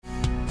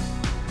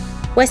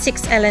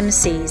Wessex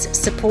LMCs,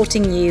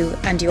 supporting you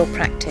and your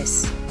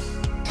practice.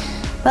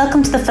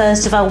 Welcome to the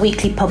first of our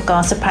weekly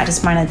podcast for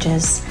practice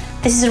managers.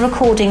 This is a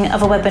recording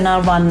of a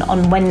webinar run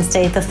on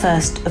Wednesday, the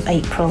 1st of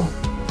April.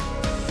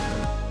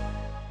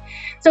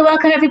 So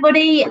welcome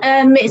everybody.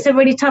 It's a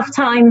really tough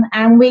time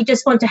and we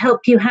just want to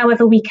help you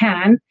however we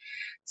can.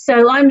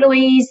 So I'm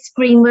Louise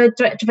Greenwood,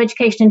 Director of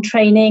Education and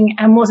Training,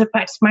 and was a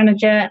practice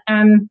manager,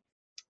 and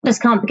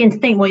just can't begin to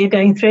think what you're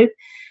going through.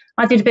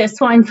 I did a bit of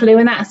swine flu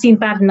and that seemed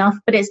bad enough,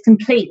 but it's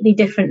completely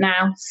different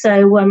now.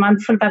 So I'm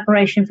full of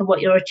admiration for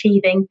what you're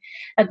achieving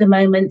at the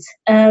moment.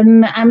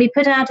 And we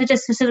put out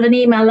just a sort of an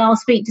email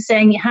last week to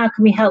saying, how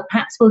can we help?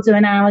 Perhaps we'll do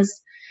an hour's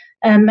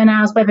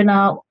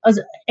webinar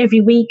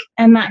every week,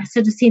 and that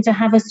sort of seemed to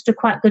have a sort of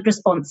quite good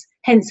response.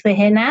 Hence, we're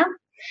here now.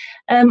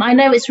 I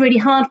know it's really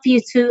hard for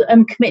you to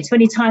commit to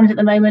any times at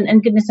the moment,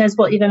 and goodness knows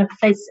what you're going to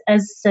face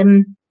as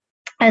the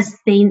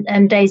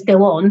days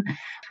go on.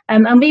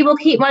 And we will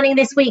keep running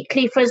this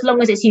weekly for as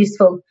long as it's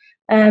useful.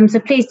 So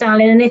please dial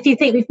in, and if you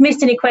think we've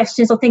missed any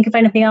questions or think of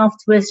anything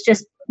afterwards,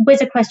 just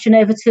whiz a question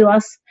over to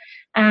us,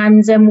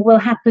 and we'll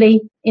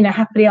happily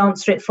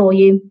answer it for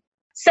you.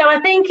 So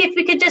I think if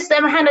we could just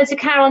hand over to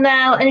Carol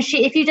now, and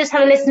if you just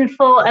have a listen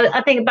for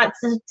I think about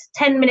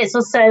 10 minutes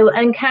or so,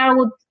 and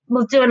Carol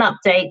will do an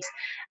update,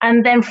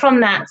 and then from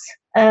that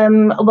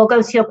we'll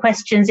go to your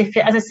questions. If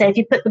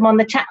you put them on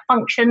the chat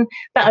function,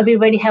 that would be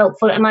really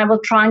helpful, and I will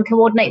try and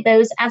coordinate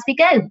those as we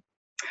go.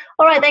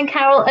 All right then,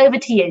 Carol, over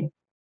to you.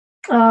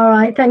 All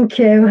right, thank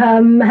you.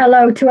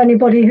 Hello to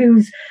anybody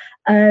who's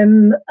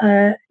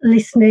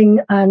listening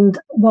and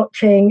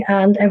watching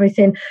and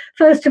everything.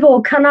 First of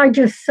all, can I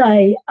just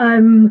say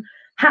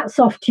hats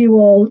off to you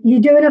all.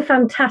 You're doing a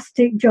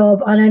fantastic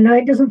job, and I know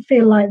it doesn't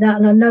feel like that,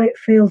 and I know it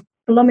feels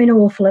blooming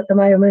awful at the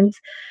moment,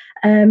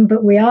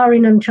 but we are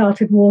in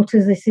uncharted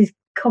waters. This is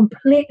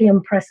completely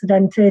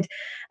unprecedented,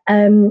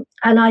 and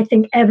I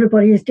think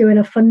everybody is doing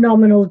a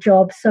phenomenal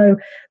job, so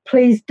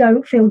please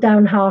don't feel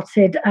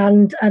downhearted.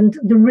 And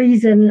the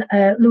reason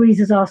Louise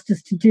has asked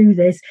us to do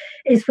this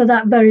is for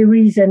that very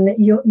reason.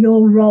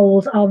 Your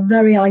roles are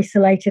very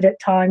isolated at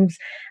times,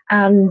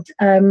 and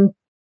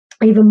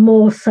even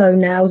more so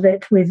now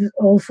that with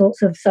all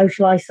sorts of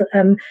social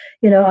isolation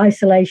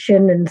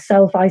and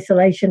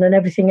self-isolation and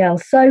everything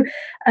else. So,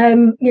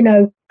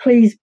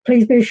 please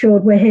be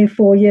assured we're here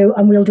for you,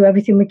 and we'll do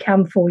everything we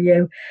can for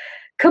you.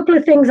 Couple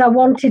of things I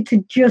wanted to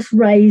just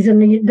raise,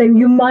 and then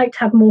you might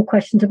have more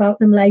questions about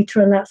them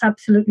later, and that's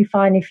absolutely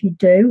fine if you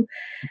do.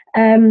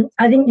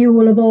 I think you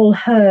will have all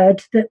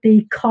heard that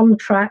the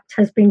contract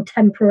has been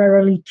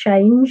temporarily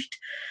changed,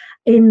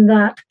 in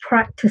that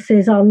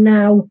practices are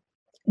now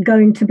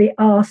going to be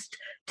asked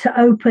to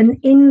open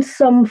in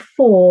some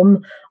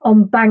form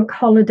on Bank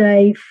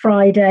Holiday,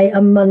 Friday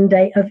and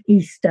Monday of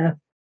Easter.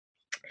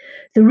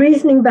 The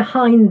reasoning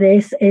behind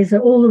this is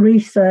that all the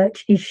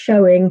research is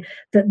showing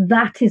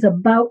that is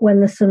about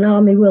when the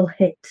tsunami will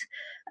hit,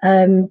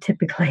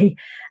 typically.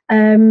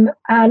 And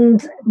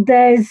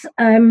there's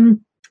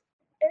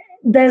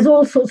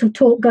all sorts of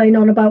talk going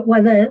on about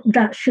whether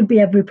that should be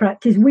every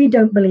practice. We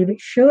don't believe it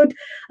should.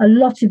 A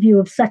lot of you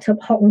have set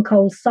up hot and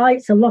cold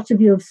sites. A lot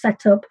of you have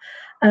set up,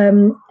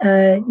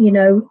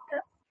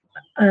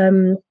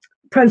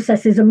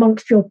 processes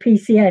amongst your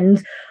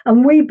PCNs,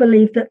 and we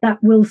believe that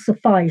will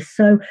suffice.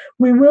 So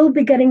we will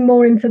be getting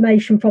more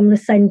information from the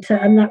centre,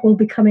 and that will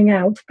be coming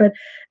out. But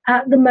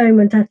at the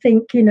moment, I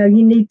think you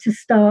need to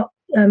start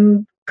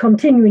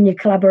continuing your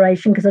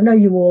collaboration, because I know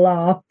you all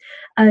are,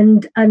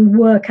 and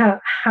work out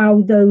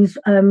how those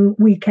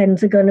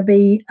weekends are going to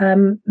be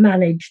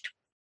managed.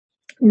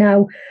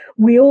 Now,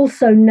 we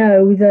also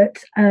know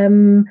that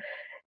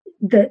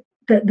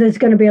that there's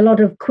going to be a lot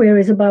of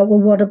queries about, well,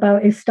 what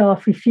about if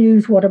staff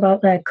refuse? What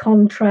about their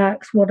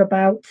contracts? What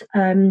about,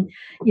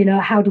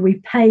 how do we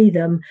pay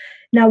them?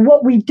 Now,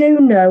 what we do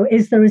know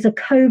is there is a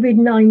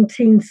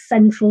COVID-19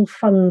 central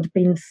fund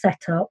being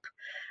set up,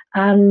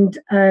 and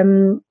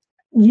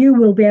you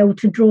will be able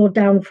to draw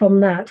down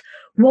from that.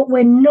 What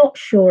we're not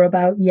sure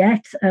about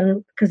yet,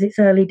 and because it's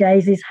early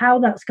days, is how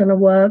that's going to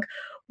work.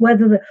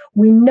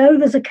 We know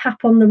there's a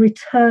cap on the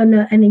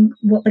returner and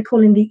what they're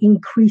calling the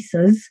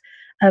increases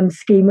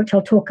scheme, which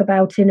I'll talk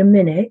about in a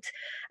minute.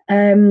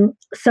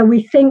 So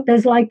we think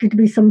there's likely to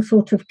be some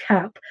sort of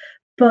cap.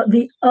 But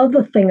the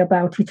other thing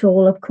about it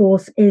all, of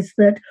course, is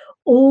that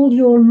all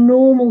your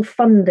normal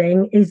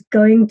funding is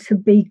going to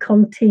be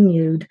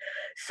continued.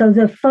 So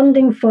the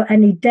funding for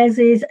any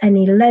DESs,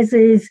 any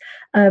LESs,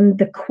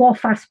 the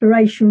QOF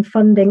aspiration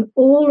funding,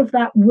 all of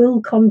that will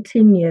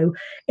continue,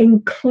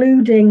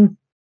 including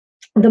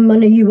the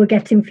money you were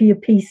getting for your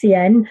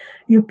PCN.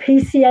 Your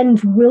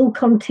PCNs will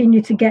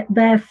continue to get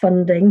their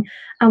funding,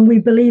 and we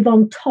believe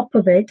on top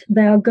of it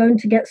they are going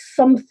to get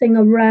something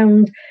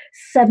around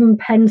 7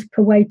 pence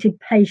per weighted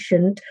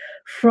patient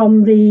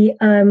from the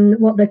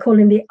what they're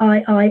calling the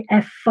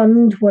IIF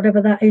fund,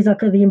 whatever that is,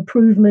 like the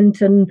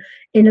improvement and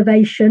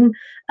innovation,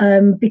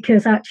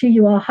 because actually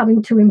you are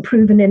having to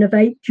improve and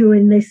innovate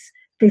during this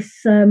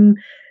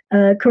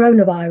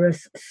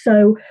coronavirus.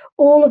 So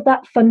all of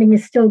that funding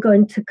is still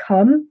going to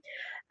come.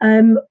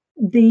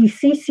 The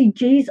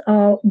CCGs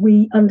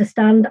we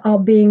understand, are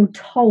being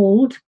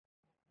told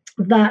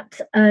that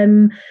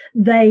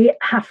they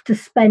have to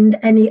spend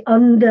any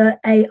under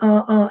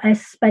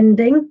ARRS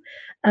spending,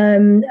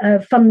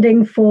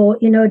 funding for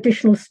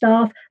additional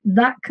staff.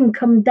 That can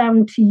come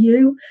down to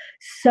you.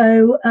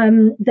 So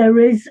there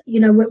is,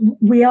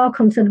 we are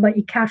concerned about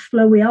your cash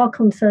flow. We are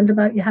concerned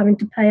about you having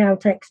to pay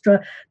out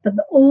extra. But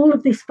all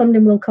of this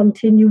funding will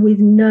continue with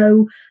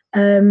no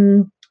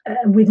targets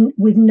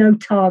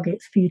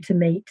for you to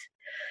meet.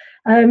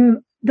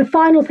 The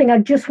final thing I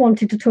just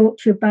wanted to talk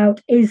to you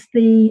about is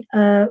the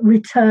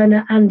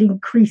Returner and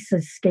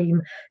Increasers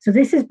scheme. So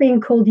this is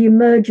being called the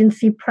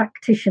Emergency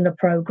Practitioner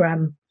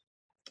Programme.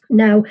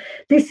 Now,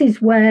 this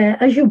is where,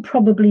 as you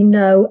probably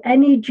know,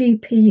 any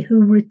GP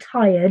who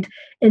retired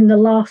in the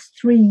last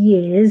 3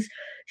 years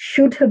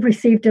should have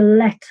received a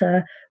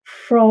letter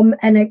from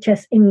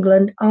NHS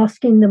England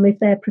asking them if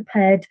they're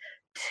prepared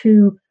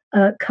to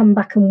come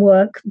back and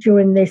work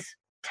during this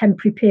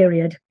temporary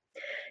period.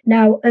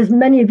 Now, as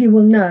many of you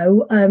will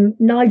know,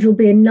 Nigel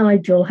being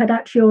Nigel had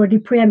actually already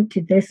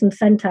preempted this and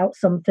sent out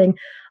something,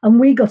 and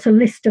we got a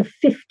list of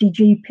 50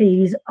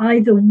 GPs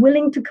either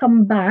willing to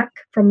come back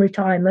from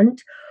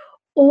retirement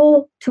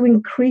or to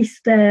increase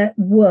their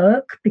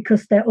work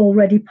because they're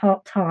already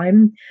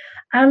part-time,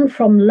 and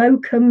from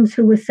locums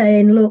who were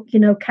saying, look,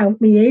 count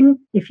me in.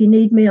 If you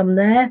need me, I'm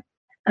there.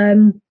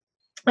 And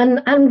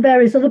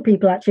various other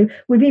people, actually.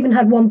 We've even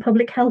had one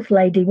public health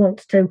lady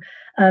wants to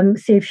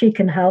see if she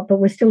can help, but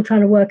we're still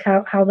trying to work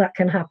out how that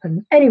can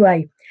happen.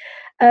 Anyway,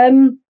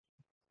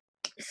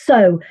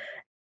 so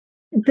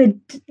the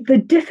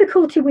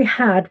difficulty we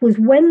had was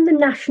when the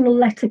national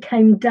letter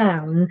came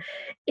down,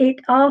 it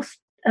asked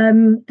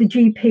the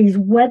GPs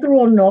whether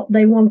or not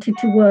they wanted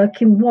to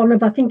work in one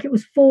of, I think it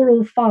was 4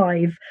 or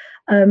 5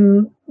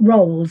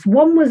 roles.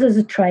 One was as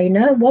a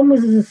trainer, one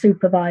was as a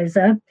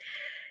supervisor.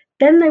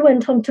 Then they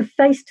went on to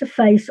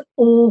face-to-face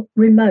or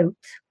remote.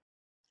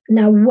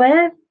 Now,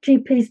 where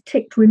GPs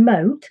ticked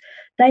remote,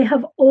 they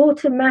have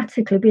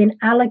automatically been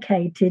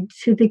allocated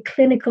to the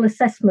clinical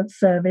assessment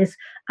service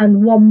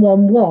and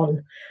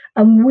 111.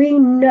 And we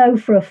know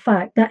for a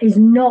fact that is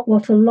not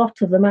what a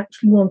lot of them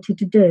actually wanted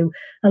to do.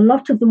 A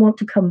lot of them want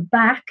to come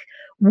back,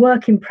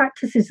 work in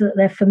practices that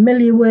they're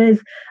familiar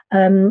with,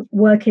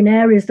 work in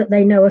areas that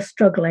they know are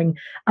struggling.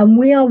 And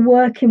we are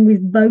working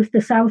with both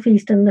the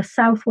Southeast and the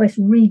Southwest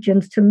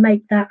regions to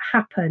make that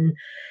happen.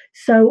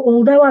 So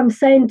although I'm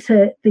saying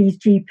to these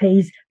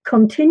GPs,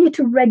 continue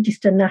to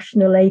register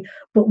nationally,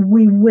 but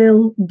we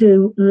will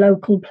do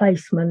local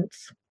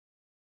placements.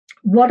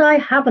 What I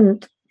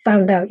haven't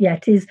found out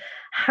yet is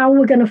how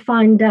we're going to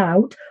find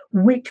out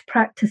which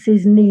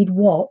practices need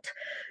what.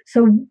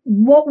 So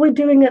what we're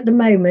doing at the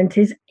moment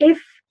is, if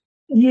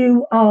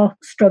you are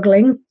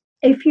struggling,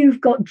 if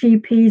you've got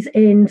GPs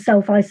in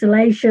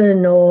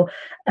self-isolation or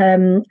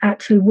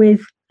actually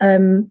with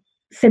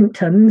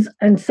symptoms,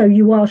 and so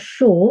you are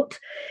short,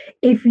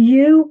 if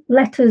you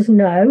let us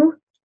know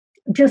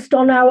just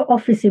on our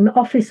office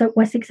at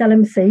Wessex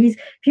LMCs,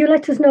 if you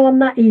let us know on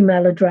that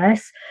email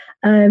address,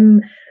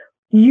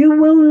 you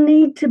will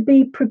need to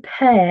be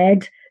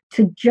prepared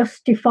to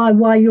justify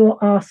why you're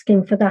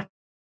asking for that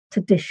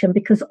addition,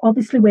 because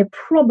obviously we're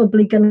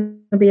probably going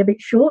to be a bit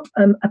short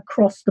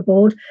across the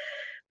board.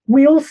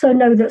 We also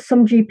know that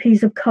some GPs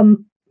have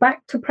come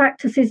back to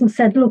practices and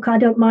said, look, I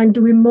don't mind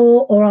doing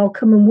more, or I'll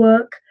come and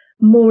work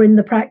more in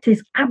the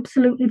practice.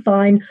 Absolutely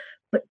fine,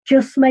 but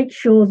just make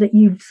sure that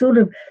you've sort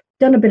of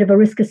done a bit of a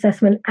risk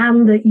assessment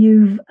and that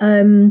you've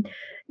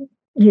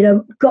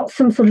got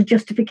some sort of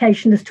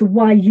justification as to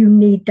why you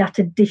need that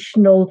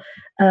additional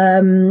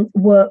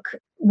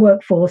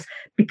workforce.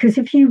 Because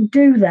if you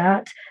do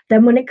that,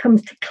 then when it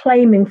comes to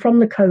claiming from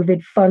the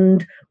COVID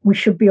fund, we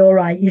should be all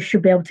right. You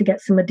should be able to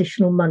get some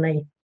additional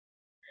money.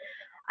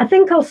 I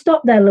think I'll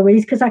stop there,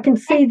 Louise, because I can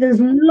see there's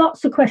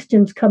lots of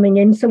questions coming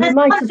in. So we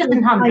might as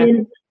well try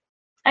and...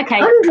 Okay.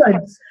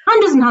 Hundreds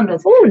and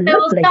hundreds. Oh, so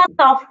we'll start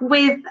off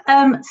with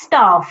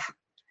staff.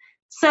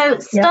 So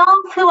staff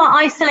who are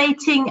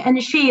isolating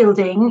and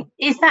shielding,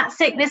 is that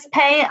sickness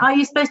pay? Are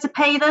you supposed to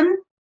pay them?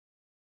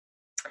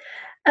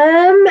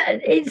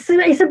 It's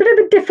a bit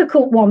of a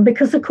difficult one,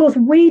 because of course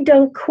we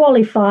don't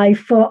qualify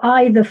for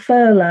either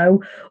furlough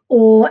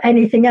or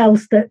anything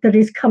else that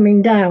is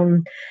coming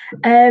down.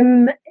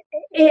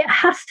 It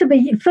has to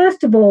be,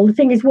 first of all, the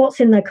thing is what's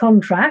in their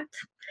contract.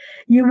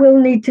 You will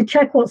need to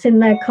check what's in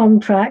their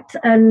contract,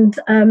 and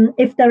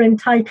if they're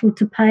entitled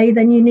to pay,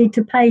 then you need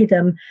to pay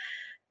them.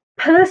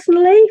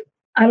 Personally,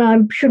 and I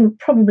shouldn't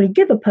probably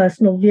give a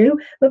personal view,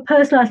 but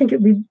personally I think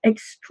it would be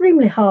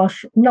extremely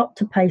harsh not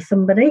to pay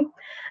somebody.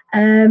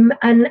 And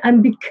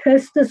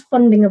because there's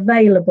funding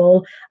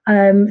available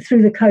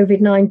through the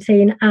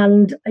COVID-19,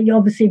 and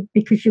obviously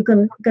because you're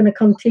going to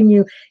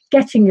continue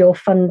getting your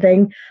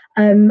funding,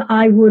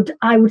 I would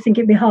think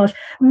it'd be harsh.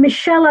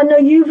 Michelle, I know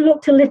you've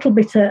looked a little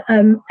bit at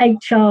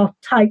HR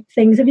type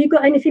things. Have you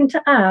got anything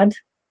to add?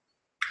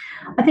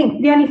 I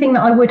think the only thing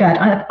that I would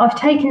add, I've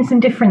taken some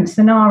different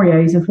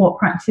scenarios of what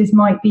practices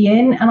might be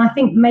in, and I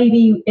think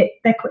maybe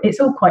it's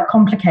all quite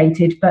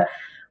complicated, but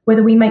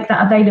whether we make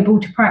that available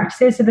to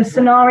practices. So the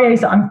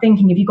scenarios that I'm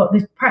thinking, if you've got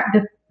the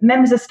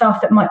members of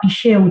staff that might be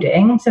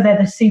shielding, so they're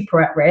the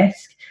super at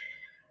risk,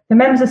 the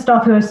members of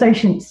staff who are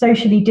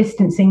socially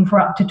distancing for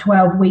up to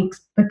 12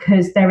 weeks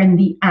because they're in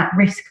the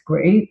at-risk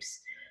groups,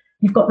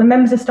 you've got the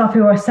members of staff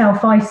who are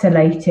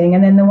self-isolating,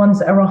 and then the ones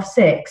that are off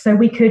sick. So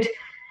we could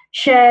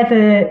share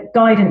the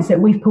guidance that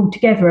we've pulled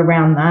together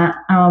around that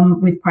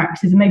with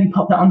practices and maybe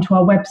pop that onto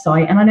our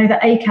website. And I know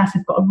that ACAS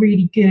have got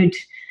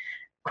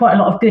quite a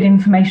lot of good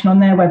information on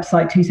their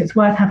website too, so it's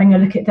worth having a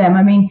look at them.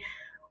 I mean,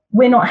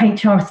 we're not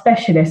HR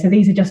specialists, so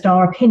these are just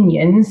our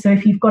opinions. So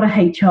if you've got a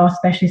HR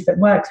specialist that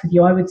works with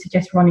you, I would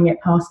suggest running it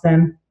past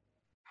them.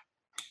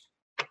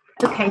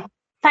 Okay,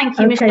 thank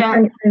you, Michelle.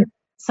 Thank you.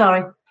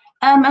 Sorry.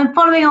 And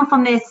following on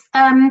from this,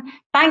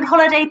 bank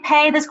holiday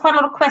pay, there's quite a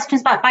lot of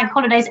questions about bank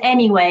holidays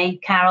anyway,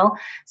 Carol.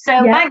 So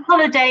yeah. Bank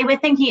holiday, we're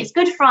thinking it's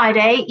Good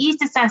Friday,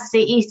 Easter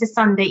Saturday, Easter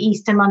Sunday,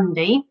 Easter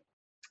Monday.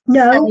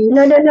 No,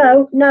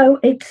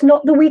 it's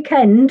not the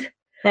weekend.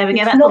 There we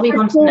go. It's that's not what we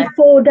want the to know.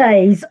 4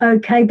 days.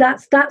 Okay,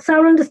 that's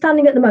our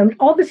understanding at the moment.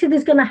 Obviously,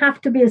 there's going to have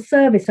to be a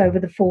service over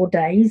the 4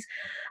 days,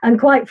 and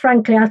quite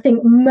frankly, I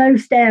think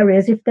most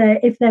areas, if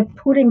they're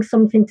putting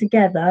something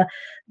together,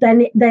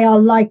 then they are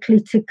likely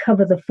to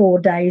cover the 4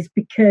 days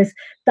because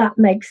that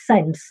makes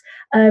sense.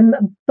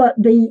 But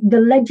the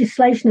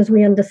legislation, as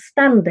we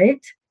understand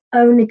it,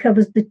 only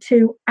covers the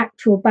 2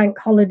 actual bank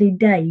holiday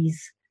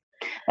days.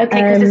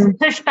 Okay, because there's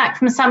pushback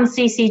from some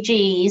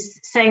CCGs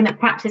saying that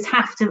practice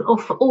have to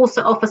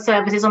also offer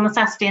services on a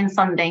Saturday and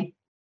Sunday.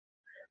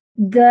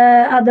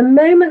 At the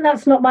moment,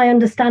 that's not my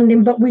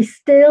understanding, but we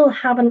still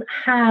haven't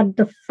had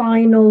the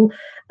final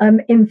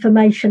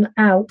information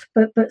out.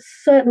 But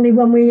certainly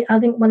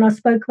when I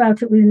spoke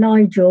about it with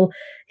Nigel,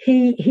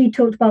 he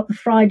talked about the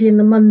Friday and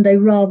the Monday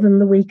rather than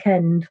the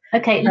weekend.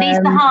 Okay,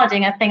 Lisa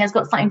Harding, I think, has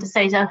got something to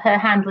say. So her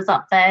hand was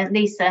up there.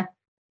 Lisa.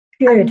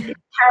 Good.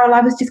 Carol,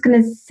 I was just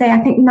going to say, I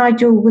think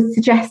Nigel was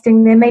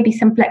suggesting there may be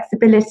some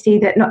flexibility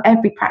that not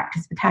every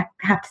practice would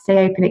have to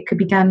stay open. It could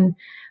be done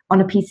on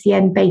a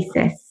PCN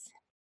basis.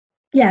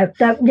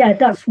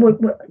 That's what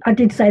I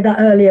did say that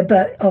earlier,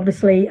 but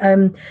obviously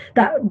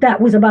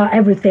that was about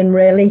everything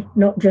really,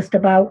 not just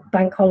about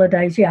bank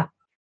holidays. Yeah.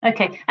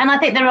 Okay, and I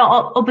think there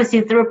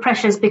are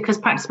pressures because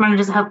practice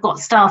managers have got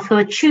staff who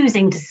are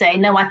choosing to say,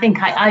 no, I think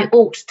I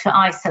ought to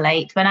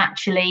isolate, when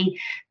actually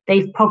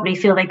they probably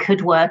feel they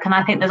could work. And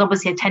I think there's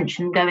obviously a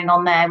tension going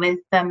on there with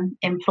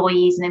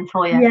employees and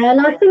employer. Yeah,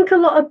 and I think a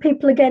lot of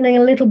people are getting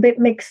a little bit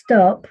mixed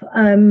up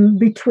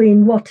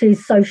between what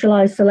is social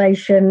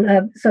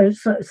isolation, so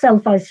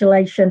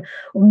self-isolation,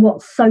 and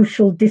what's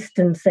social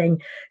distancing.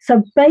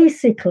 So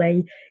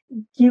basically,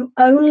 you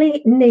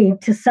only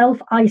need to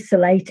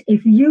self-isolate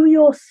if you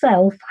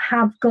yourself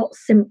have got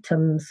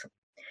symptoms.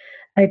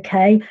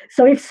 Okay,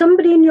 so if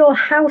somebody in your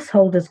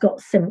household has got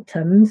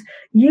symptoms,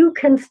 you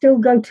can still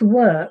go to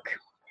work.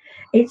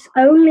 It's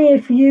only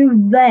if you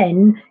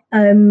then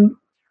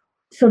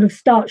sort of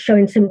start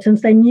showing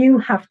symptoms, then you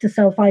have to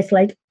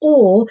self-isolate,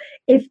 or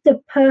if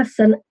the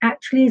person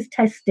actually is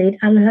tested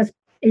and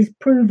is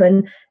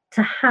proven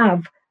to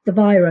have the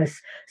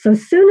virus. So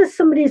as soon as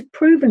somebody is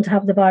proven to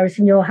have the virus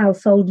in your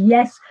household,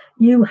 yes,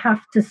 you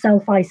have to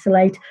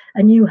self-isolate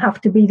and you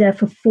have to be there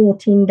for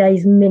 14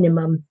 days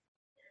minimum.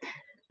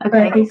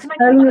 Okay. It's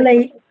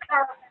only...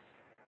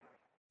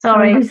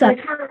 Sorry. Who's that?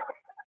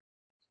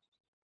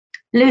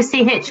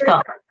 Lucy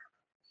Hitchcock.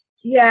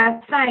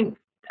 Yeah, thanks.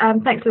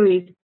 Thanks,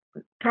 Louise.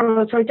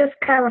 Carol, sorry, just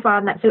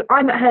clarifying that. So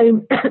I'm at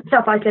home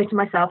self-isolating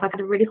myself. I've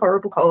had a really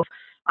horrible cough.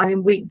 I'm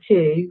in week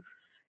 2.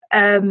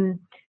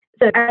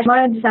 So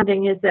my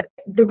understanding is that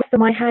the rest of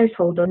my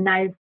household are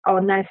now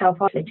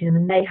self-isolating,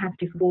 and they have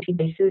to for 14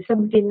 days. So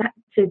somebody in that,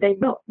 so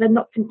they're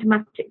not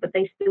symptomatic, but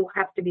they still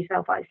have to be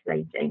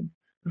self-isolating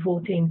for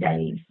 14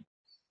 days.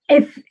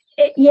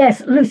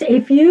 Yes, Lucy,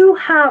 if you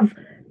have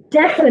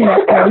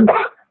definitely,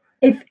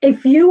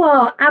 if you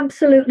are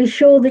absolutely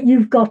sure that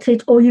you've got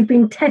it or you've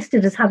been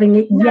tested as having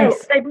it, no,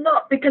 yes. They've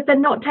not, because they're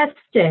not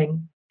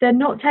testing. They're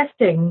not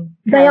testing.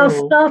 They are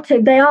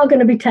starting. They are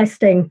going to be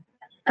testing.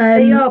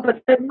 They are,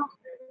 but they're not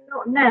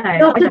now.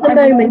 Not at the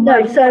moment,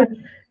 no.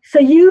 So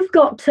you've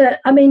got to,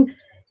 I mean,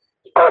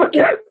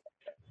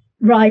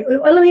 right.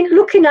 Well, I mean,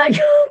 looking at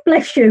you,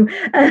 bless you,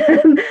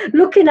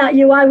 looking at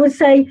you, I would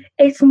say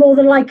it's more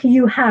than likely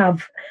you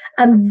have.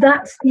 And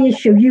that's the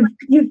issue.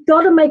 You've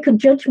got to make a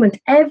judgment.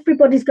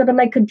 Everybody's got to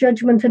make a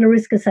judgment and a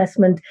risk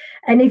assessment.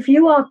 And if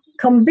you are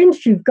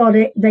convinced you've got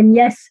it, then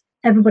yes,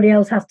 everybody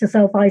else has to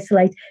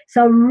self-isolate.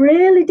 So a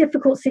really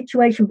difficult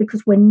situation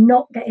because we're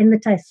not getting the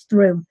tests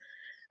through.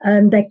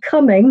 They're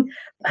coming.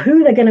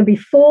 Who they're going to be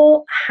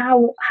for,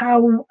 how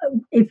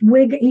if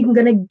we're even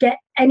going to get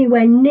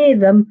anywhere near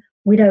them,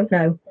 we don't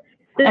know.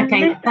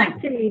 Okay,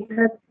 thanks.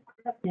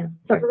 Yeah,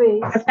 sorry.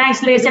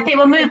 Thanks, Lucy. I think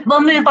we'll move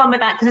on with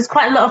that because there's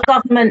quite a lot of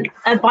government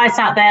advice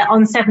out there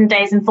on 7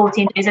 days and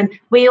 14 days, and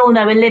we all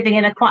know we're living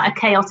in quite a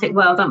chaotic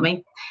world, aren't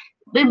we?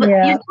 You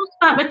talked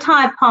about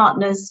retired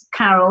partners,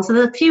 Carol, so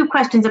there's a few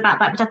questions about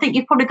that, but I think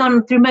you've probably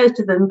gone through most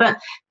of them. But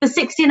the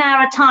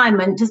 16-hour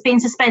retirement has been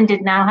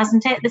suspended now,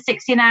 hasn't it? The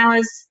 16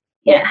 hours?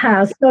 Yeah. It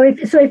has. So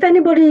if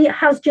anybody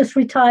has just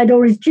retired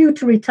or is due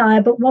to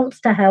retire but wants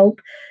to help,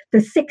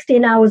 the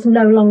 16 hours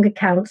no longer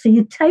count. So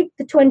you take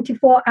the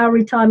 24-hour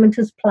retirement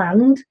as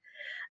planned,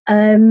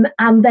 and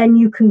then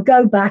you can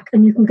go back,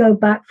 and you can go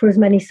back for as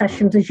many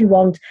sessions as you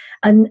want.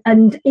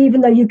 And even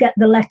though you get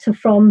the letter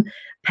from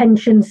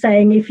pension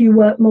saying if you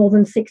work more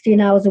than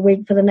 16 hours a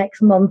week for the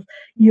next month,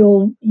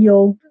 you'll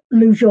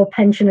lose your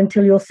pension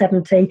until you're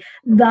 70,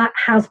 that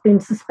has been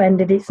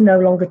suspended. It's no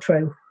longer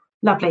true.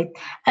 Lovely.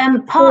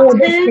 Part 2,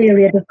 this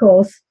period, of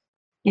course.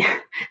 Yeah.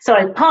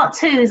 Sorry, part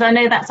 2 is, I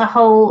know that's a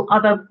whole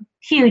other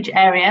huge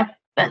area,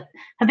 but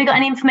have we got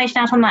any information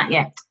out on that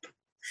yet?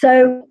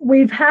 So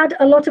we've had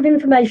a lot of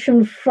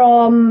information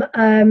from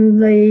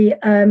the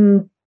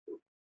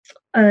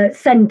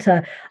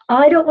centre.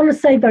 I don't want to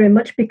say very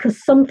much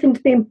because something's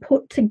been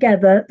put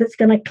together that's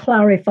going to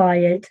clarify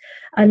it.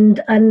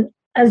 And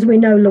as we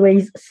know,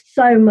 Louise,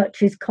 so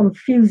much is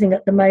confusing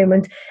at the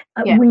moment.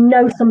 We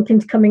know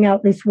something's coming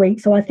out this week,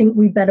 so I think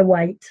we better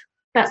wait.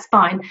 That's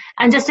fine.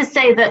 And just to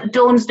say that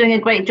Dawn's doing a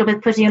great job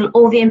of putting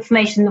all the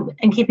information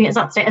and keeping it as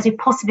up to date as we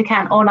possibly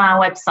can on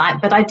our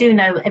website. But I do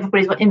know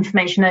everybody's got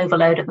information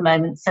overload at the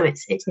moment, so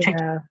it's tricky.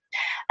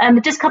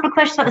 Just a couple of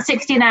questions about the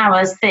 16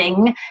 hours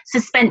thing.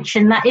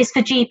 Suspension, that is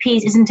for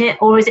GPs, isn't it?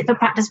 Or is it for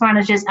practice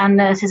managers and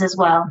nurses as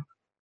well?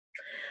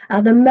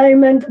 At the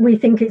moment, we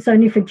think it's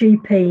only for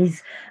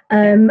GPs.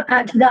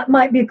 Actually, that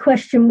might be a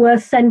question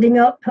worth sending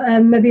up,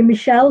 maybe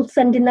Michelle,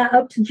 sending that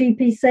up to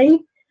GPC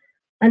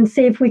and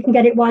see if we can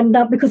get it widened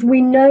up, because we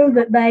know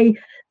that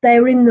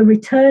they're in the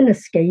returner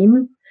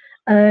scheme,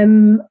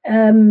 and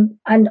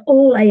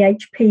all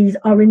AHPs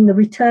are in the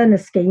returner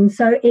scheme,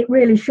 so it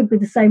really should be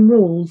the same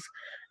rules.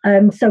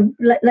 So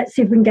let's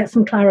see if we can get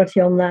some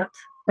clarity on that.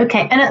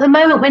 Okay, and at the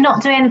moment we're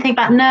not doing anything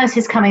about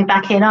nurses coming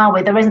back in, are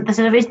we? There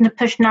isn't a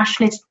push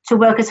nationally to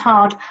work as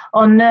hard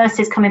on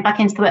nurses coming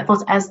back into the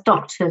workforce as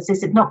doctors.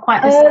 Is it not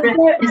quite?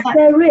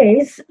 There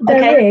is,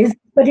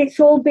 but it's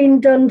all been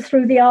done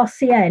through the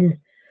RCN.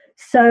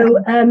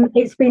 So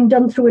it's been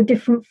done through a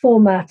different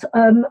format.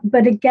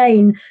 But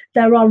again,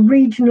 there are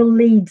regional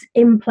leads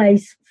in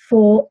place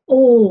for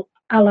all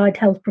allied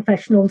health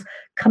professionals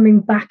coming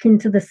back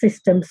into the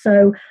system.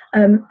 So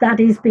that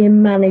is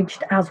being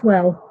managed as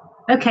well.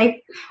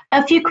 Okay.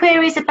 A few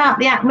queries about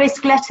the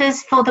at-risk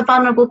letters for the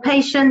vulnerable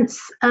patients.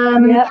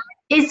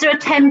 Is there a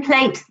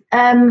template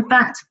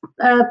that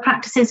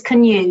practices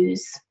can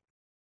use?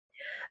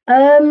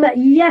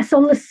 Yes,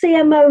 on the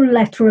CMO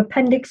letter,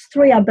 Appendix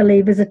 3, I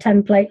believe, is a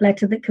template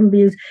letter that can be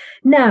used.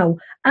 Now,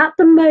 at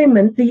the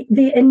moment,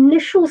 the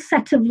initial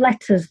set of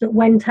letters that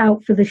went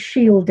out for the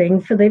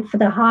shielding, for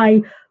the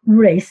high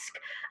risk,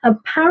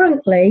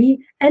 apparently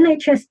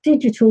NHS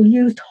Digital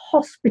used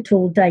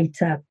hospital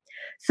data.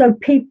 So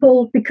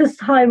people, because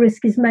high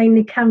risk is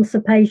mainly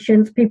cancer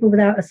patients, people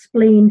without a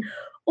spleen,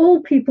 all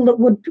people that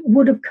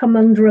would have come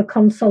under a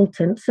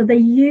consultant. So they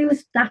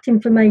used that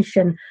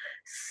information.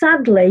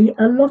 Sadly,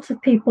 a lot of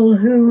people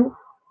who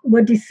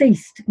were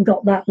deceased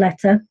got that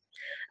letter.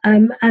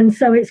 And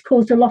so it's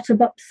caused a lot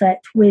of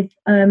upset with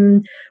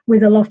a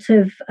lot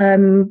of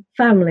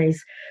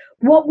families.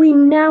 What we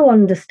now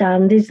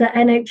understand is that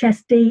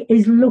NHSD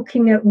is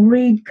looking at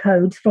read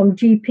codes from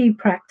GP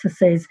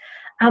practices,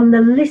 and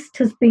the list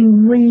has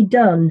been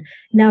redone.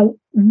 Now,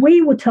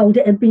 we were told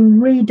it had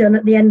been redone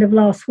at the end of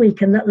last week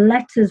and that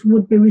letters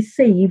would be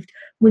received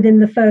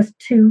within the first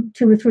two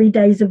or 3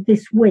 days of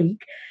this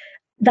week.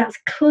 That's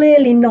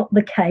clearly not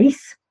the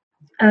case.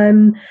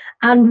 And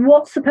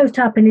what's supposed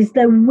to happen is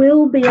there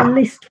will be a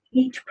list for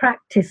each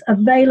practice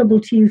available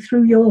to you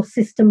through your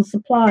system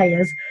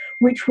suppliers,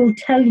 which will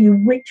tell you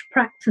which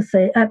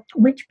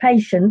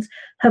patients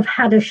have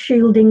had a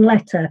shielding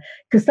letter,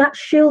 because that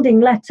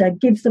shielding letter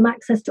gives them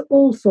access to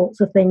all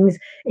sorts of things,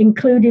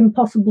 including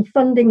possible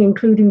funding,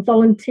 including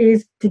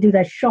volunteers to do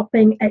their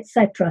shopping,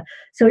 etc.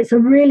 So it's a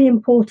really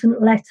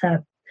important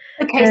letter.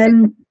 Okay.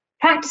 So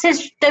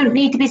practices don't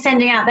need to be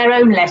sending out their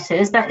own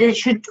letters, that it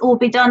should all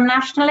be done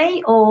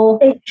nationally, or?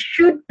 It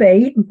should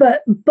be,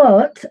 but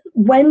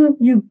when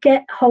you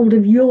get hold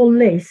of your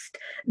list,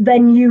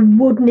 then you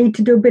would need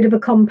to do a bit of a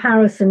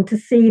comparison to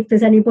see if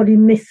there's anybody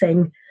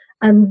missing,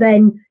 and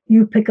then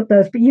you pick up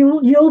those. But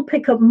you'll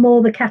pick up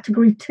more the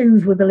category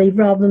 2s, we believe,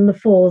 rather than the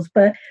 4s.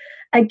 But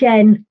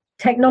again,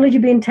 technology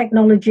being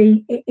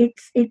technology,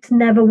 it's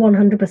never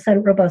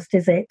 100% robust,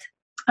 is it?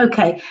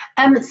 Okay.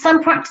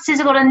 Some practices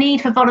have got a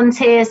need for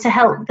volunteers to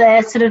help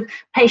their sort of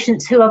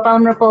patients who are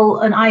vulnerable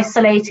and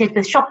isolated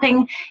with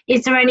shopping.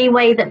 Is there any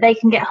way that they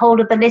can get hold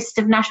of the list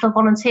of national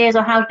volunteers,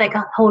 or how do they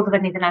get hold of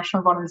any of the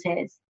national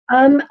volunteers?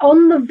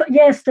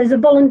 Yes, there's a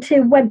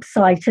volunteer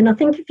website, and I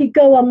think if you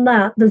go on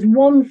that, there's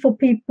one for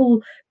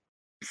people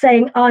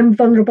saying I'm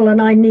vulnerable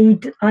and I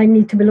need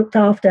to be looked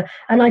after,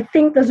 and I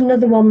think there's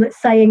another one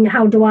that's saying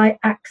how do I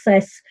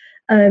access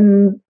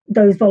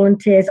those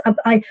volunteers.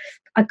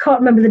 I can't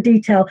remember the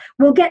detail.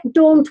 We'll get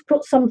Dawn to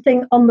put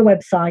something on the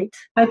website.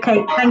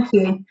 Okay, thank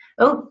you.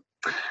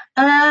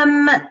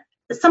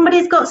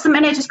 Somebody's got some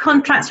NHS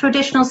contracts for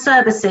additional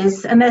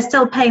services and they're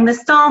still paying the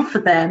staff for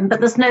them, but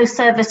there's no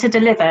service to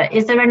deliver.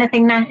 Is there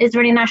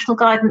any national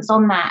guidance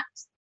on that?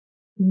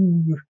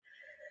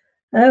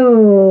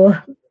 Oh,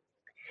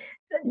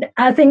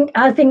 I think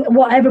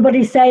what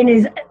everybody's saying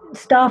is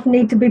staff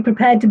need to be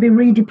prepared to be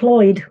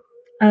redeployed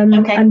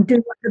and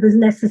do whatever's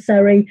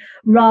necessary,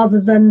 rather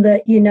than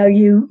that,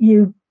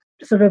 you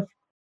sort of,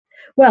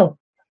 well,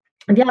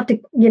 if you have to,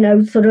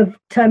 sort of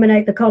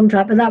terminate the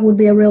contract, but that would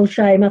be a real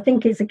shame. I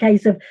think it's a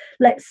case of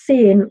let's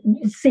see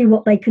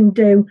what they can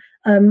do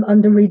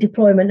under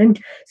redeployment. And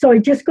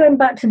sorry, just going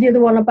back to the other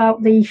one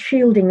about the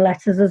shielding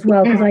letters as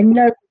well, because I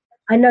know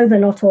they're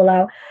not all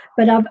out,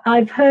 but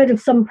I've heard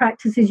of some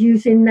practices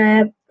using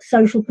their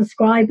social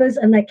prescribers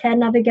and their care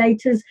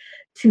navigators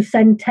to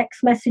send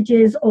text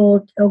messages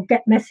or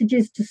get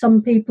messages to some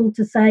people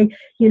to say,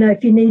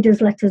 if you need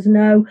us, let us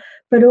know.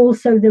 But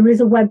also there is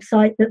a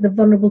website that the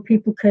vulnerable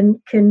people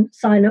can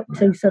sign up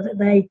to so that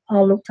they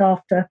are looked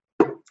after.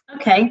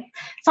 Okay,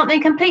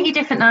 something completely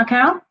different now,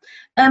 Carol.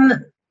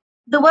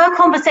 There were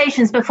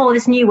conversations before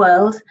this new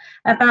world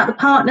about the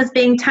partners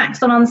being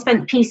taxed on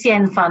unspent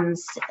PCN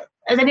funds.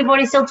 Is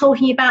anybody still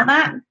talking about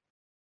that?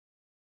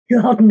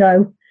 God,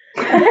 no.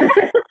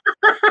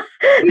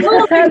 You've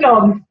all been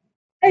gone.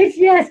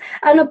 Yes,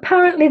 and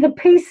apparently the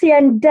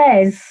PCN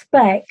DES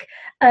spec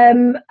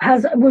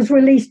was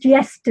released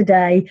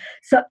yesterday,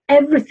 so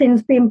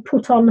everything's been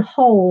put on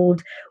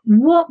hold.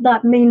 What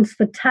that means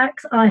for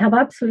tax, I have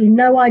absolutely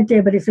no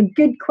idea, but it's a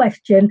good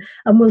question,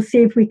 and we'll see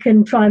if we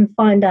can try and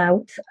find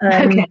out.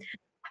 Okay.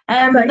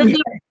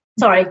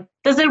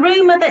 There's a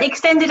rumour that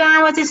extended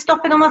hours is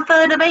stopping on the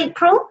 3rd of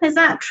April. Is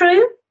that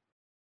true?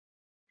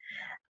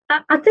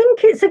 I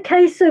think it's a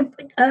case of,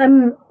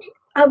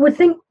 I would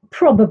think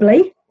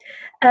probably.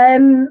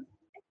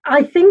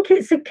 I think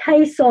it's a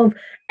case of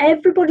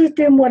everybody's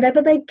doing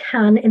whatever they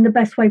can in the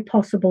best way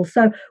possible.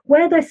 So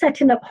where they're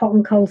setting up hot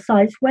and cold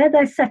sites, where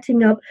they're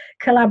setting up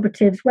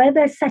collaboratives, where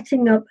they're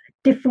setting up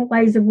different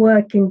ways of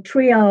working,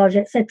 triage,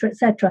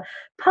 etc.,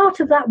 part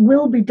of that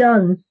will be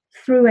done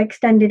through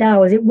extended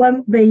hours. It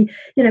won't be,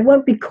 it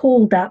won't be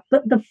called that,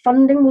 but the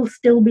funding will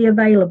still be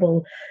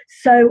available.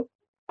 So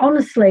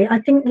honestly, I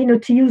think,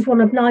 to use one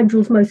of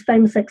Nigel's most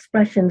famous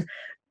expressions,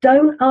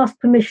 don't ask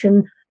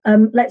permission.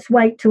 Let's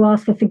wait to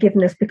ask for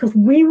forgiveness, because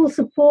we will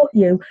support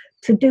you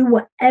to do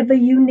whatever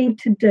you need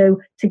to do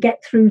to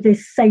get through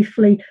this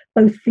safely,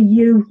 both for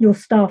you, your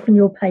staff and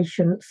your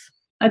patients.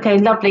 Okay,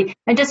 lovely.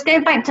 And just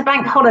going back to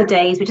bank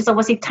holidays, which is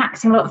obviously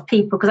taxing a lot of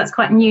people because that's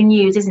quite new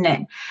news, isn't it?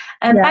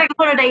 Bank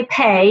holiday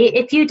pay,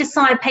 if you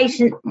decide if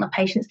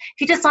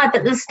you decide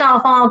that the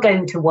staff are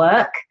going to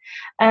work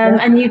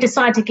and you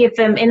decide to give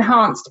them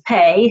enhanced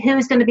pay,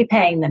 who's going to be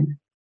paying them?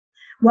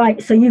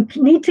 Right, so you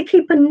need to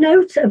keep a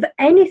note of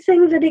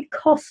anything that it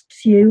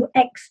costs you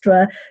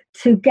extra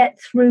to get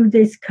through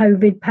this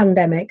COVID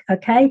pandemic,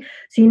 okay?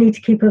 So you need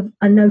to keep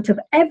a note of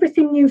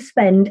everything you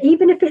spend,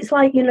 even if it's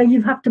like,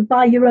 you have to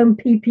buy your own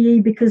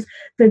PPE because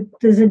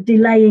there's a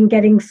delay in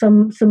getting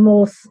some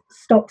more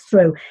stocks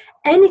through.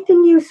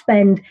 Anything you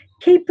spend,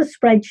 keep a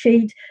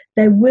spreadsheet.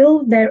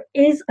 There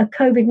is a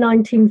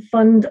COVID-19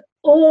 fund.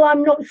 All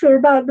I'm not sure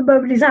about at the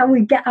moment is how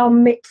we get our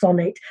mitts on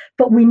it,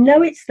 but we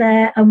know it's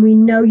there and we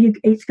know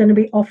it's going to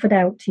be offered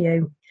out to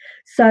you.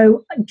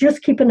 So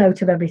just keep a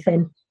note of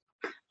everything.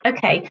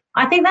 Okay,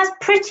 I think that's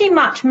pretty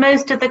much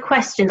most of the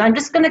questions. I'm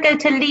just going to go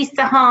to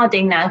Lisa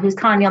Harding now, who's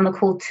kindly on the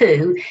call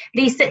too.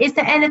 Lisa, is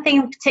there anything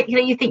in particular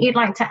you think you'd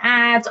like to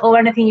add, or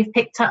anything you've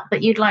picked up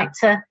that you'd like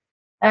to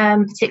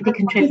particularly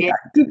contribute?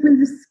 Did we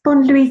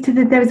respond, Louise,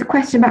 there was a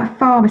question about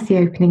pharmacy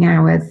opening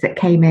hours that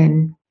came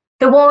in?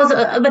 There was,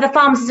 but the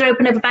pharmacies are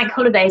open over bank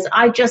holidays.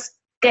 I just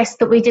guessed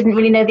that we didn't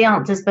really know the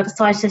answers, but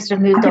so I just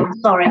have moved on.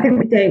 Sorry. I think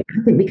we do.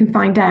 I think we can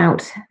find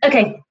out.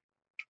 Okay.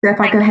 So if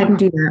I go ahead and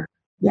do that.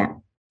 Yeah.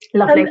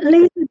 Lovely.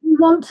 Lisa, do you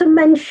want to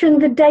mention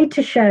the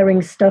data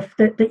sharing stuff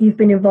that you've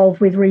been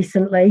involved with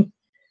recently?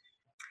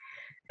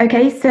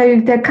 Okay, so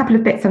there are a couple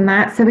of bits on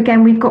that. So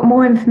again, we've got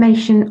more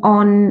information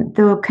on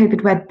the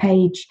COVID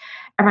webpage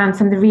around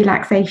some of the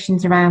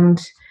relaxations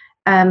around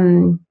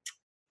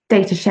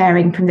data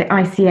sharing from the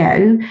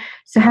ICO.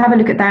 So have a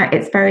look at that.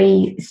 It's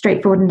very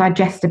straightforward and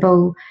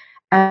digestible,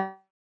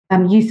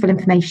 useful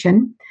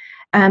information.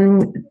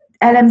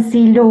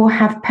 LMC Law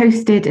have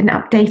posted an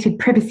updated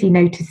privacy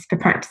notice for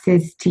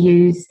practices to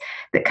use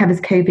that covers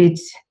COVID.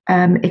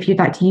 If you'd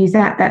like to use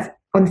that, that's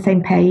on the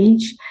same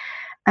page.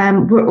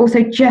 We're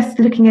also just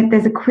looking at,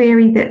 there's a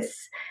query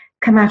that's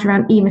come out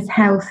around EMIS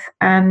Health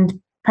and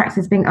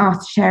practices being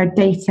asked to share a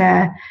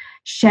data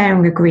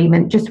sharing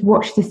agreement. Just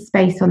watch this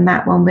space on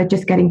that one. We're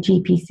just getting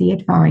GPC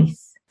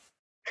advice.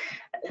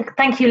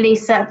 Thank you,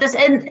 Lisa.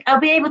 Are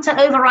we able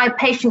to override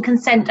patient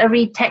consent or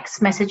read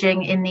text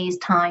messaging in these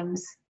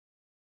times?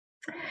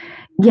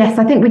 Yes,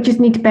 I think we just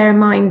need to bear in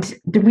mind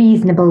the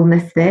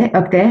reasonableness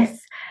of this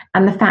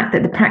and the fact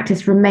that the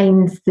practice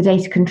remains the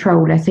data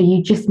controller. So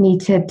you just need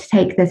to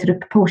take the sort of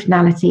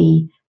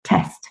proportionality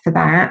test for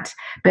that.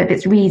 But if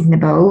it's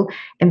reasonable,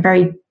 in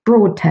very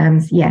broad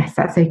terms, yes,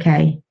 that's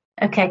okay.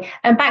 Okay,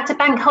 and back to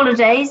bank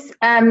holidays.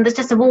 There's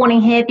just a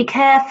warning here, be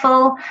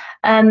careful.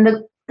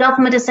 The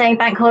government is saying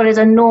bank holidays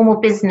are normal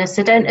business,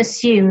 so don't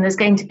assume there's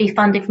going to be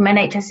funding from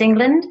NHS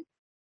England.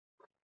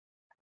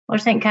 What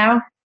do you think,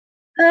 Carol?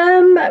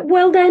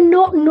 Well, they're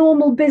not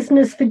normal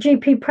business for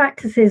GP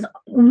practices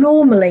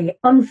normally.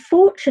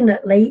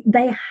 Unfortunately,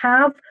 they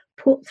have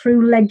put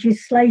through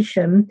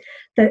legislation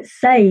that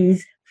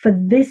says for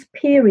this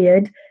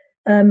period,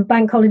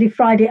 Bank Holiday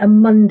Friday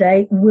and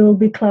Monday will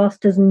be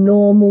classed as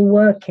normal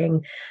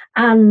working.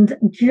 And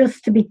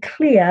just to be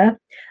clear,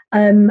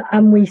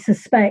 and we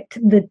suspect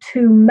the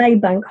 2 May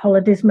bank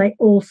holidays may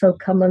also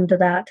come under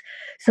that.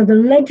 So the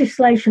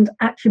legislation's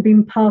actually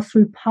been passed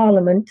through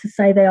Parliament to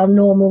say they are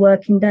normal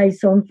working days.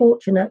 So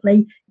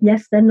unfortunately,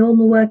 yes, they're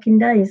normal working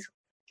days.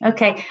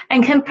 Okay,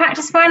 and can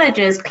practice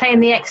managers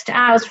claim the extra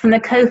hours from the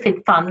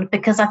COVID fund?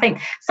 Because I think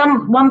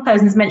one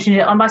person's mentioned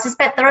it, I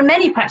suspect there are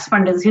many practice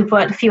managers who've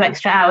worked a few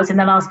extra hours in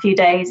the last few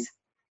days.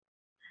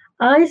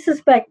 I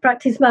suspect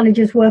practice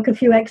managers work a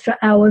few extra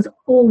hours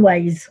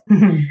always.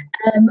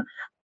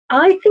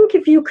 I think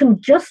if you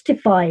can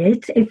justify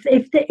it,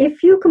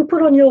 if you can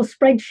put on your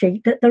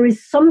spreadsheet that there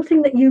is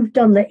something that you've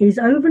done that is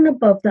over and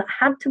above that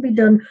had to be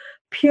done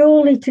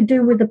purely to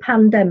do with the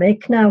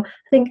pandemic. Now,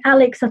 I think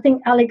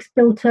Alex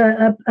built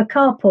a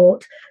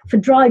carport for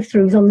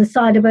drive-throughs on the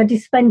side of her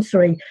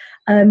dispensary.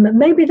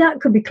 Maybe that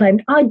could be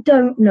claimed. I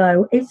don't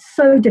know. It's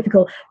so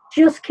difficult.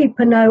 Just keep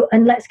a note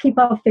and let's keep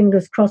our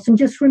fingers crossed. And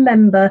just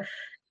remember,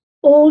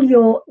 all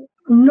your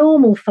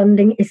normal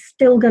funding is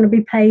still going to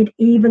be paid,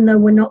 even though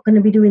we're not going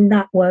to be doing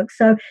that work.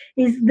 So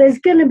there's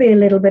going to be a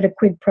little bit of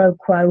quid pro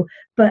quo.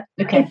 But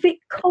if it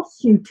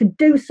costs you to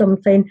do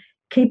something,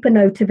 keep a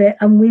note of it,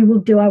 and we will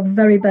do our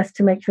very best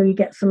to make sure you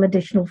get some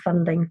additional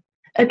funding.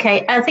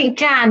 Okay, I think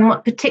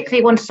Jan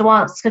particularly wanted to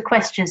ask a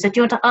question. So do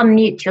you want to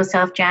unmute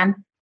yourself, Jan?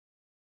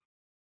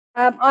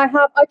 I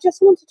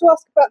just wanted to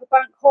ask about the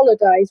bank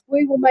holidays.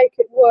 We will make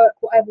it work,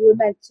 whatever we're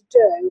meant to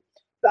do.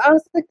 But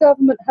as the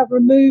government have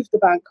removed the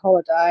bank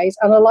holidays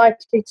and are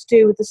likely to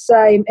do the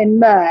same in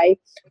May,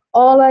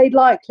 are they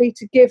likely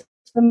to give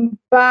them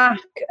back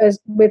as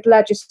with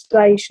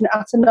legislation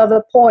at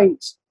another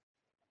point?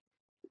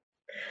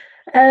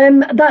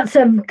 That's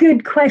a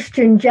good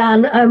question,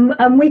 Jan.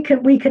 And we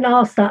can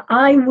ask that.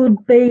 I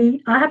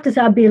have to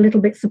say, I'd be a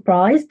little bit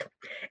surprised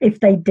if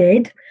they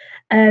did.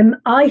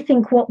 I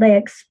think what they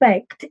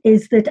expect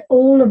is that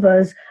all of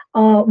us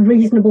are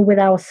reasonable with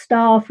our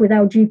staff, with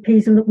our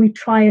GPs, and that we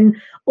try and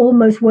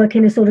almost work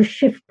in a sort of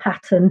shift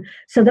pattern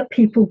so that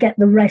people get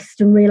the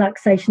rest and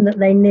relaxation that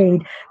they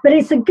need. But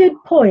it's a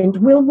good point.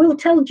 We'll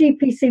tell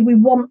GPC we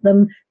want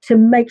them to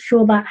make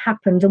sure that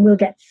happens, and we'll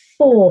get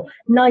 4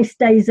 nice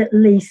days at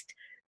least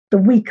the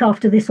week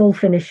after this all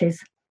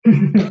finishes.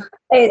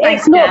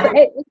 It's not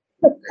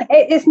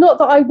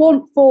that I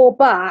want 4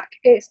 back.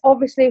 It's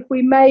obviously if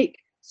we make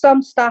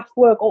some staff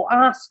work or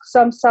ask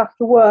some staff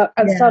to work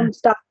and some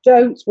staff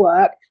don't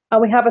work,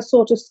 and we have a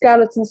sort of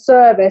skeleton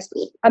service,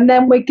 and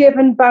then we're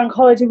given bank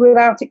holiday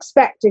without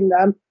expecting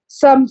them,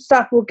 some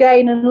staff will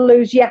gain and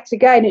lose yet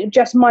again. It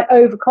just might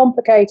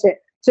overcomplicate it.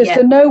 So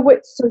to know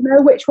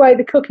which way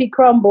the cookie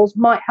crumbles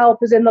might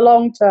help us in the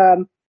long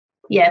term.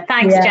 Yeah,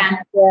 thanks, Jan.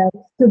 Yeah,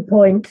 good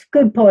point.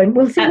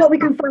 We'll see what we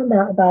can find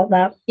out about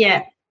that.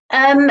 Yeah.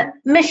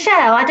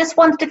 Michelle, I just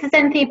wondered if there's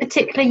anything in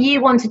particular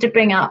you wanted to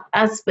bring up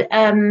as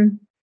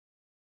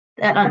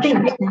I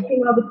think the other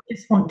thing I would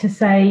just want to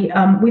say,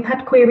 we've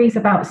had queries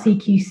about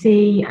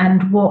CQC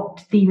and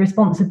what the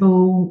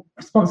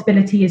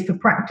responsibility is for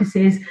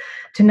practices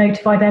to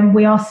notify them.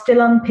 We are still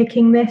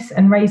unpicking this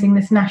and raising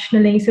this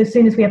nationally. So as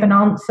soon as we have an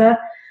answer,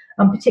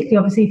 particularly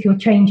obviously if you're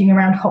changing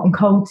around hot and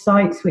cold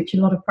sites, which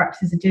a lot of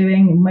practices are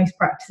doing and most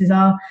practices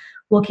are,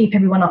 we'll keep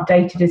everyone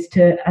updated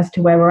as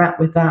to where we're at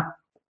with that.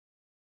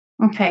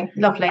 Okay,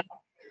 lovely.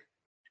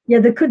 Yeah,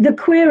 the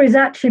query's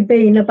actually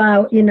been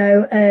about,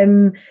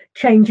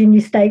 changing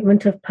your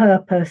statement of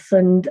purpose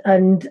and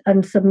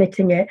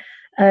submitting it.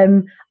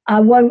 I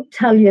won't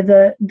tell you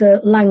the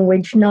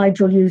language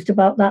Nigel used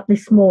about that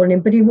this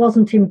morning, but he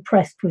wasn't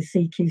impressed with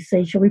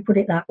CQC. Shall we put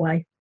it that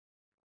way?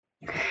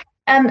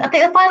 I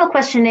think the final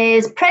question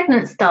is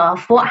pregnant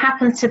staff. What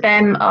happens to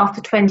them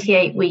after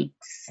 28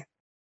 weeks?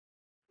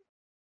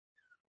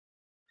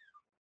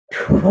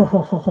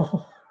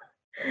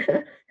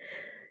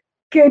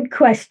 Good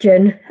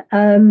question.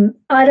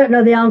 I don't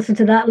know the answer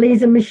to that.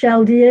 Lisa,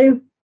 Michelle, do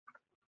you?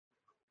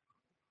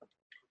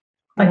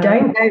 I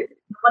don't. I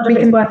wonder if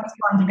it's worth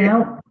finding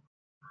out.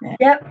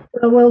 Yep.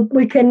 Well,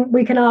 we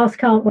can ask,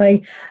 can't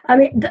we? I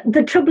mean,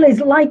 the trouble is,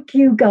 like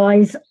you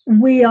guys,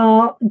 we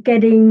are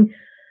getting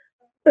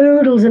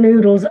oodles and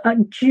oodles,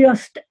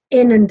 just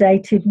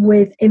inundated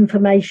with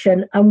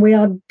information, and we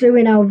are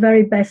doing our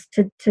very best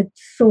to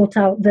sort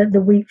out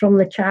the wheat from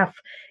the chaff.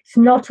 It's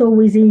not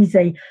always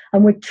easy,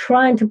 and we're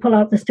trying to pull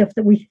out the stuff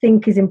that we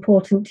think is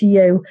important to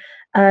you,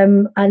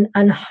 and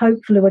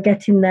hopefully we're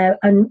getting there,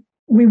 and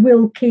we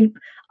will keep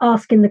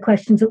asking the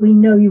questions that we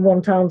know you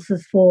want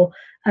answers for.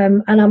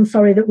 And I'm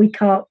sorry that we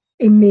can't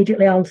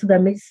immediately answer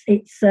them.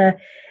 It's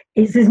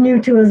as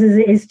new to us as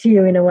it is to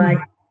you in a way.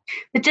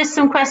 But just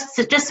some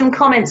questions, just some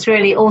comments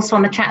really also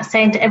on the chat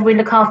saying to everybody,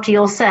 look after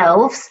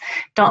yourselves,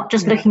 not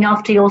just looking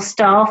after your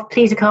staff.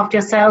 Please look after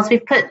yourselves.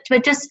 We're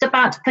just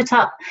about to put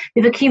up,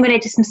 we've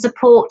accumulated some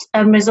support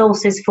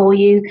resources for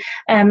you,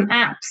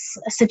 apps,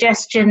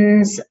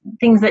 suggestions,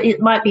 things that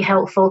might be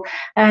helpful.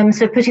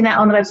 So putting that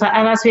on the website,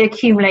 and as we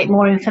accumulate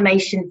more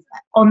information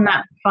on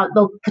that front,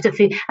 they'll put it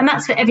for you. And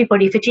that's for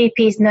everybody, for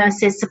GPs,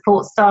 nurses,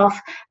 support staff,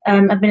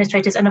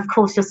 administrators, and of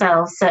course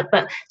yourselves.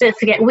 But don't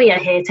forget, we are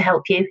here to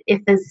help you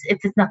if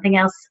there's nothing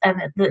else.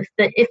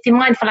 If your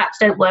mindful apps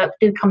don't work,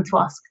 do come to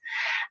us.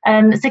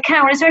 So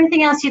Carol, is there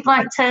anything else you'd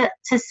like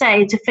to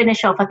say to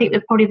finish off? I think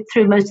we're probably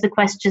through most of the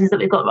questions that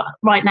we've got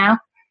right now.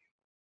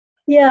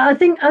 Yeah, I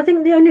think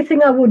the only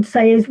thing I would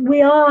say is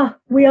we are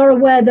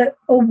aware that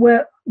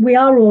we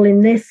are all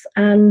in this,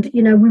 and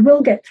we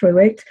will get through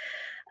it.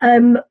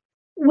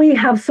 We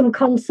have some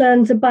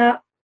concerns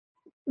about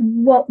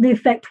what the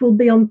effect will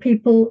be on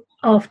people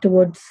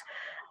afterwards,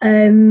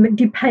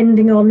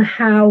 depending on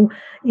how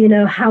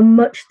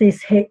much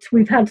this hits.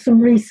 We've had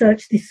some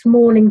research this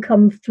morning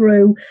come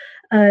through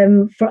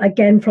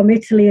from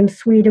Italy and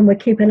Sweden. We're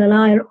keeping an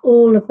eye on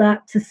all of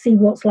that to see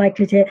what's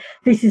likely to hit.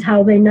 This is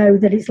how they know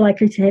that it's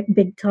likely to hit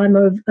big time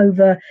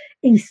over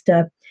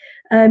Easter.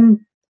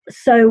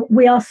 So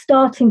we are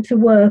starting to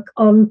work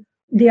on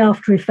the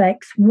after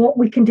effects, what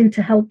we can do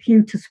to help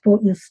you, to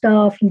support your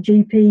staff, your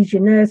GPs,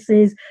 your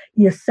nurses,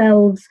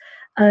 yourselves,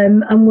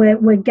 and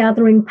we're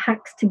gathering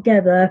packs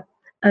together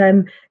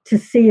to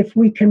see if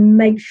we can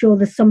make sure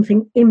there's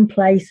something in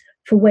place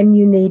for when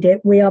you need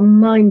it. We are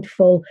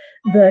mindful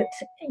that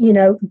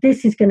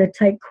this is going to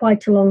take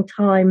quite a long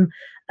time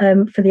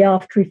for the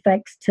after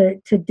effects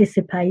to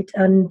dissipate,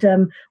 and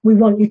we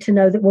want you to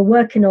know that we're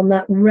working on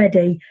that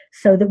ready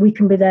so that we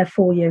can be there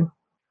for you.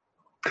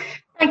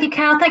 Thank you,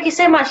 Carol. Thank you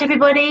so much,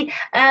 everybody.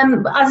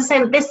 As I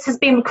say, this has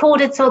been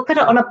recorded, so we'll put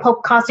it on a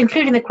podcast,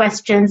 including the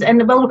questions,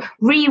 and we'll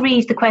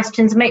reread the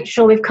questions and make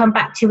sure we've come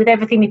back to you with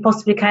everything we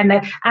possibly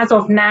can as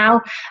of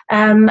now.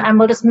 And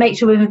we'll just make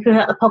sure when we put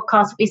out the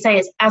podcast, we say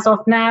it's as of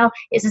now.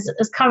 It's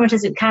as current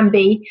as it can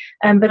be,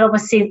 but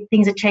obviously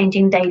things are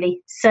changing daily.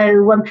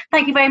 So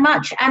thank you very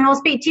much, and I'll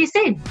speak to you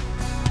soon.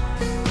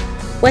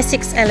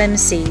 Wessex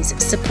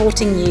LMCs,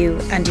 supporting you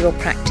and your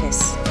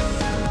practice.